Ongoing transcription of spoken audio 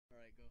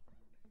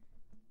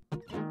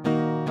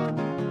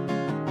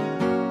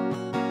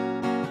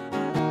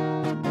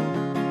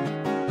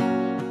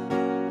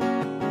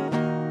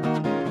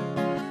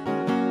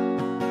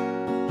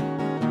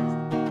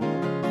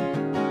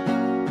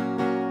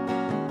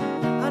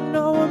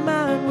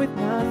with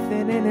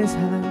nothing in his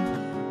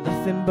hand,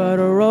 nothing but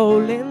a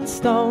rolling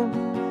stone.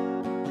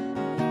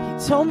 He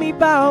told me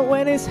about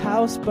when his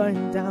house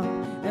burned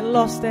down and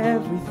lost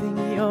everything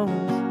he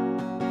owns.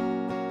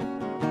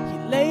 He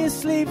lay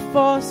asleep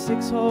for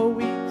 6 whole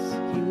weeks.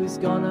 He was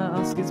gonna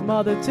ask his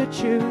mother to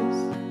choose.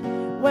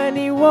 When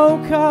he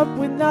woke up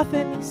with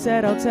nothing, he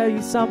said, I'll tell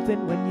you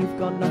something, when you've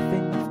got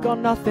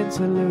nothing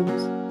to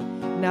lose.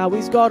 Now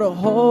he's got a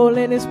hole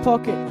in his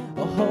pocket,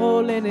 a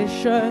hole in his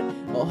shirt,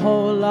 a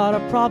whole lot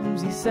of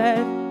problems, he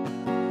said.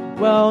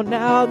 Well,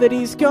 now that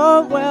he's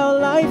gone, well,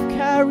 life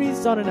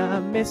carries on and I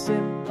miss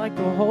him like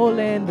a hole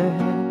in the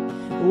head.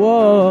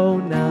 Whoa,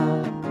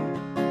 now.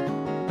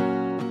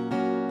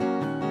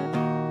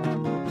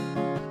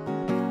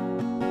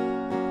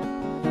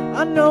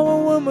 I know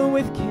a woman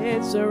with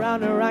kids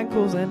around her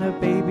ankles and a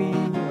baby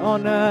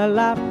on her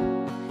lap.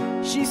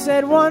 She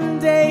said one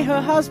day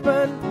her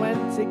husband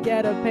went to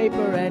get a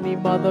paper and he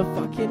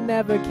motherfucking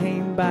never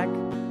came back.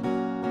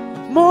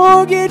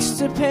 Mortgage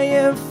to pay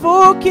and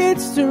 4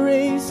 kids to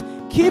raise,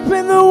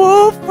 keeping the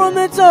wolf from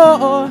the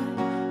door.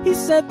 He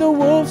said the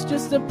wolf's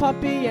just a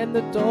puppy and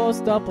the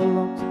door's double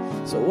locked,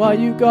 so why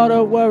you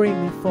gotta worry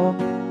me for?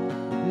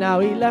 Now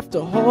he left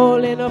a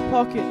hole in her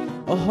pocket,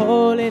 a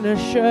hole in her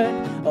shirt,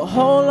 a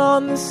hole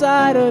on the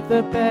side of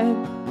the bed.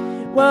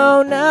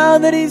 Well, now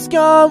that he's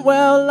gone,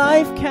 well,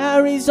 life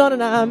carries on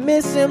and I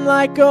miss him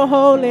like a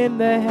hole in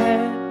the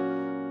head.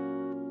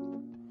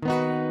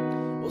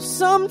 Well,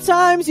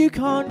 sometimes you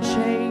can't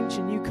change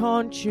and you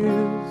can't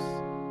choose,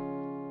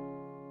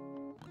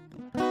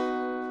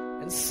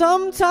 and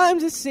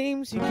sometimes it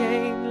seems you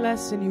gain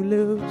less than you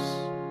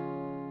lose.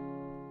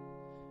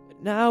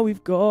 But now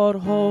we've got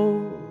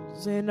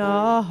holes in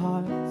our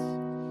hearts,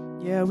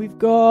 yeah, we've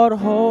got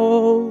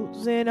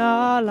holes in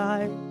our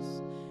lives.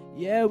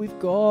 Yeah, we've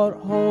got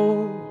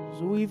holes,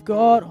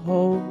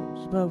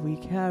 but we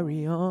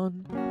carry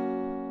on.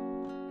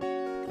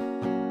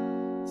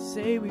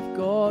 Say we've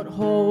got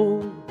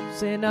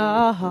holes in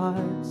our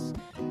hearts.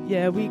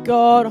 Yeah, we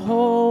got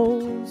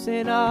holes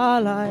in our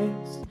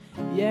lives.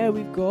 Yeah,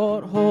 we've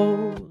got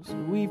holes,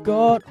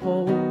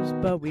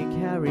 but we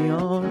carry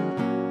on.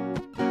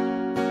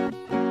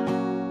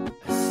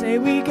 Say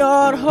we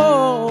got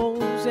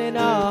holes in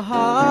our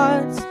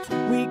hearts.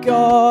 We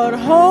got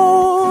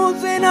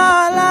holes in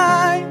our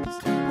lives.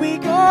 We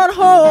got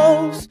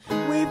holes,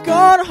 we've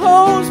got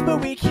holes, but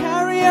we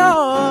carry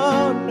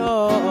on.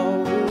 No.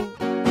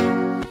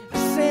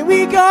 Say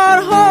we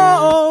got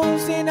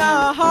holes in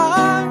our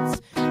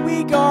hearts.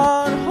 We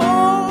got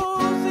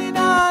holes in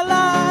our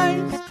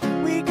lives.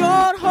 We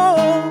got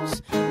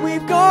holes,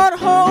 we've got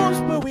holes,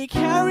 but we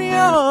carry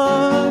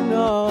on.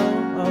 No.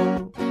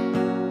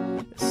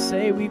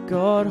 Say we've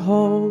got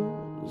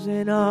holes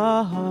in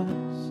our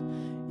hearts.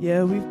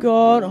 Yeah, we've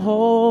got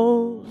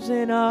holes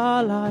in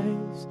our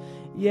lives.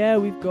 Yeah,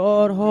 we've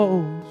got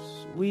holes,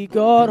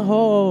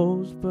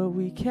 but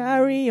we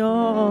carry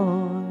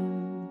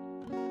on.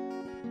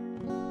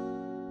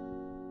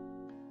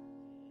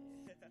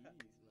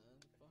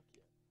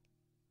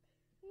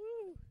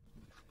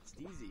 It's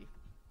easy.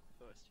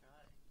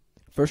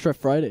 First try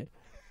Friday. Is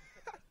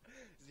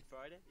it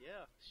Friday?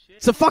 Yeah. Shit.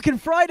 It's a fucking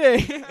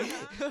Friday!